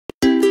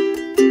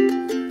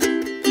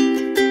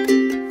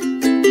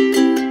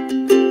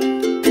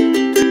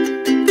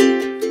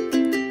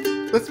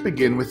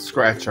begin with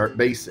Scratch Art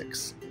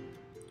Basics.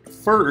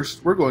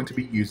 First, we're going to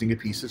be using a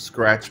piece of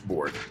scratch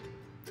board.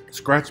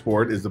 Scratch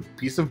board is a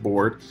piece of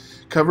board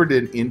covered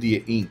in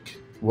India ink.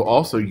 We'll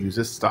also use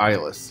a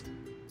stylus.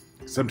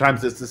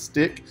 Sometimes it's a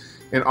stick.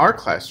 In our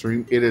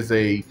classroom, it is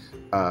a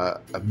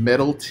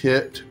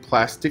metal-tipped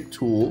plastic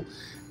tool,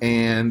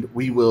 and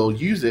we will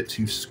use it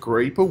to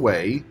scrape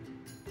away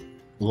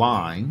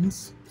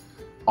lines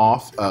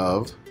off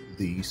of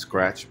the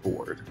scratch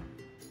board.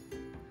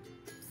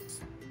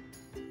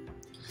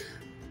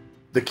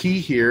 The key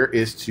here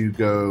is to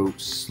go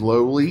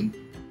slowly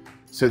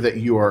so that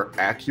you are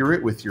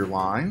accurate with your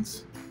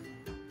lines.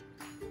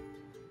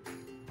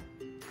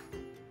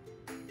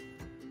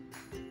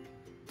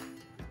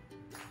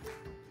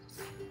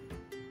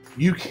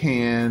 You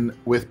can,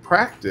 with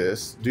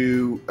practice,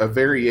 do a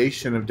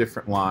variation of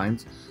different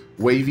lines.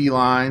 Wavy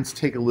lines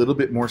take a little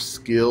bit more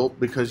skill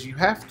because you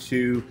have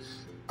to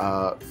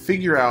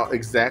figure out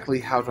exactly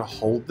how to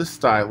hold the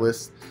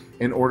stylus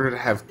in order to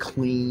have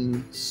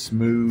clean,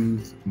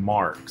 smooth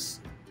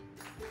marks.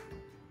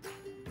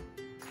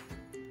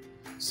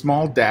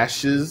 Small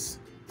dashes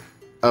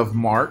of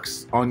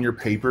marks on your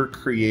paper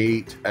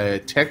create a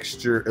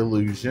texture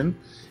illusion.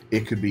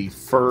 It could be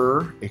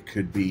fur, it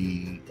could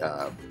be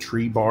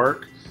tree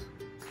bark,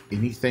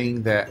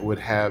 anything that would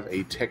have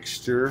a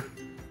texture.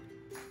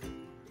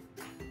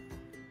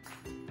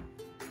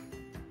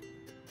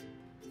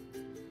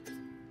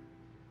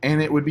 And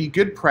it would be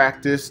good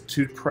practice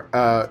to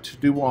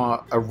do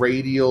a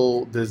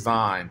radial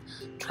design.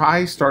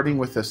 Try starting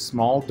with a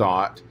small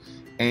dot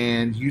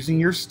and using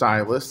your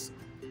stylus,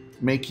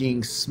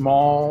 making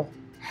small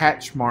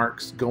hatch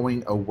marks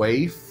going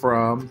away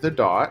from the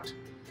dot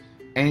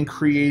and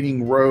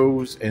creating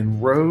rows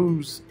and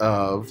rows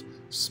of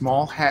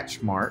small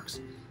hatch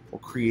marks will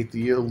create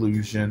the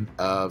illusion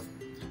of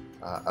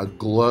a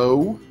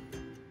glow.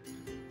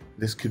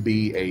 This could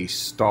be a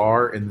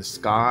star in the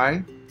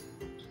sky,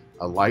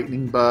 a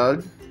lightning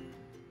bug,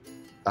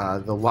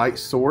 the light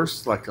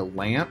source like a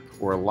lamp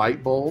or a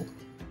light bulb.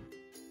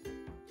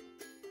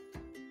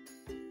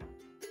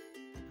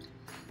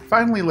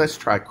 Finally, let's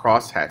try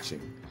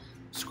cross-hatching.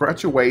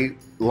 Scratch away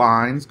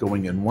lines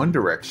going in one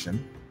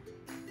direction,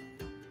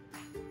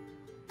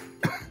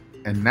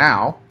 and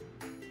now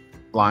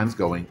lines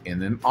going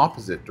in an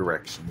opposite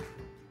direction.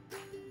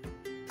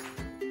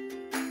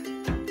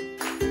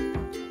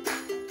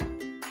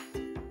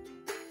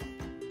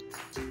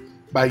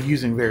 By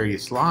using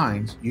various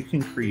lines, you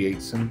can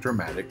create some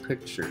dramatic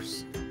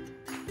pictures.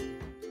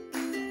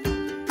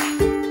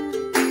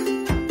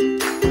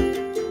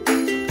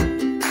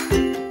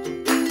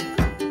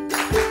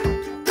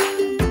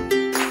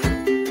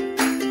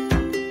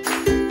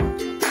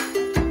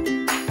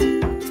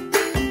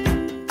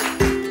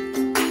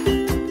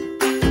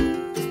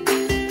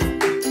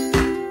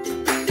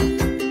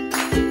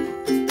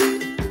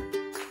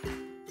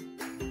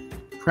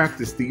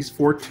 Practice these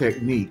 4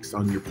 techniques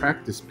on your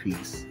practice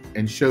piece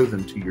and show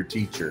them to your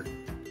teacher.